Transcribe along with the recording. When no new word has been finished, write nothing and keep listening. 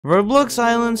Roblox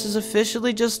Islands has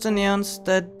officially just announced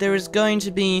that there is going to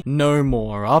be no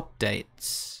more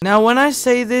updates. Now when I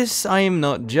say this, I am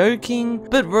not joking,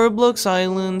 but Roblox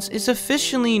Islands is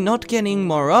officially not getting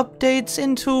more updates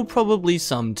until probably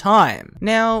some time.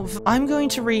 Now, I'm going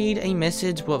to read a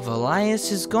message what Valias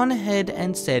has gone ahead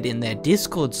and said in their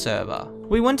Discord server.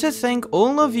 We want to thank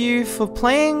all of you for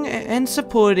playing and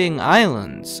supporting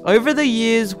Islands. Over the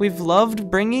years, we've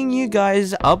loved bringing you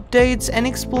guys updates and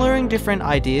exploring different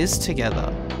ideas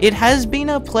together. It has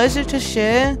been a pleasure to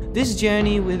share this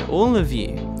journey with all of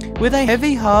you. With a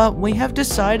heavy heart, we have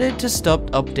decided to stop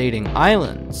updating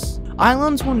Islands.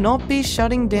 Islands will not be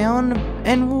shutting down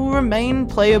and will remain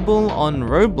playable on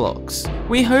Roblox.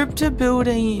 We hope to build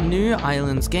a new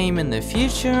Islands game in the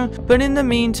future, but in the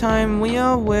meantime we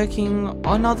are working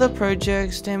on other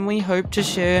projects and we hope to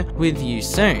share with you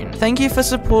soon. Thank you for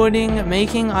supporting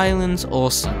making Islands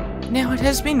awesome. Now, it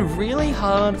has been really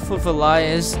hard for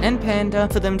Valias and Panda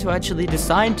for them to actually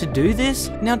decide to do this.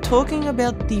 Now, talking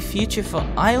about the future for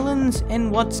Islands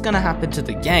and what's gonna happen to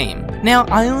the game. Now,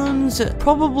 Islands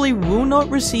probably will not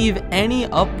receive any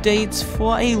updates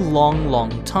for a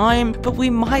long time, but we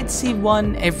might see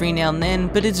one every now and then,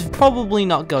 but it's probably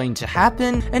not going to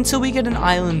happen until we get an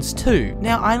Islands 2.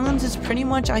 Now, Islands is pretty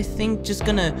much, I think, just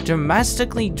gonna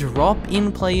drastically drop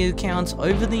in player counts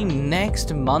over the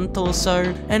next month or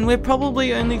so, and we're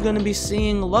probably only going to be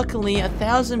seeing, luckily,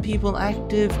 1,000 people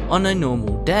active on a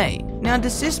normal day. Now,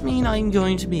 does this mean I'm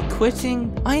going to be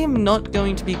quitting? I am not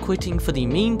going to be quitting for the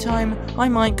meantime. I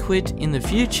might quit in the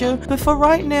future, but for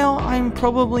right now, I'm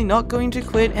probably not going to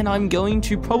quit, and I'm going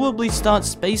to probably start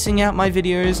spacing out my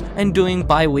videos and doing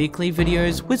bi-weekly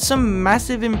videos with some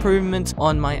massive improvements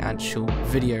on my actual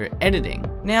video editing.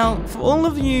 Now, for all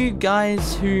of you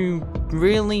guys who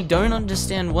really don't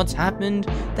understand what's happened,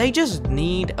 they just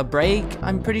need a break.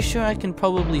 I'm pretty sure I can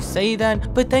probably say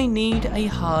that, but they need a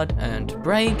hard-earned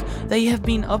break. They have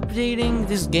been updating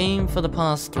this game for the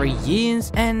past 3 years,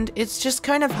 and it's just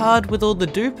kind of hard with all the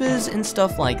dupers and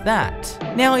stuff like that.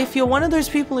 Now, if you're one of those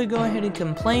people who go ahead and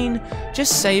complain,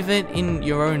 just save it in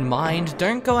your own mind.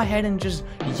 Don't go ahead and just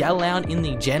yell out in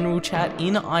the general chat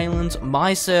in Islands,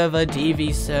 my server,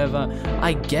 DV server.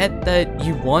 I get that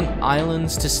you want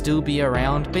Islands to still be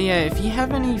around, but yeah, if you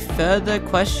have any further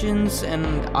questions and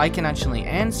I can actually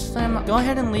answer them, go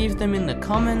ahead and leave them in the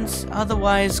comments.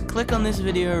 Otherwise, click on this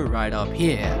video right up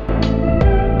here.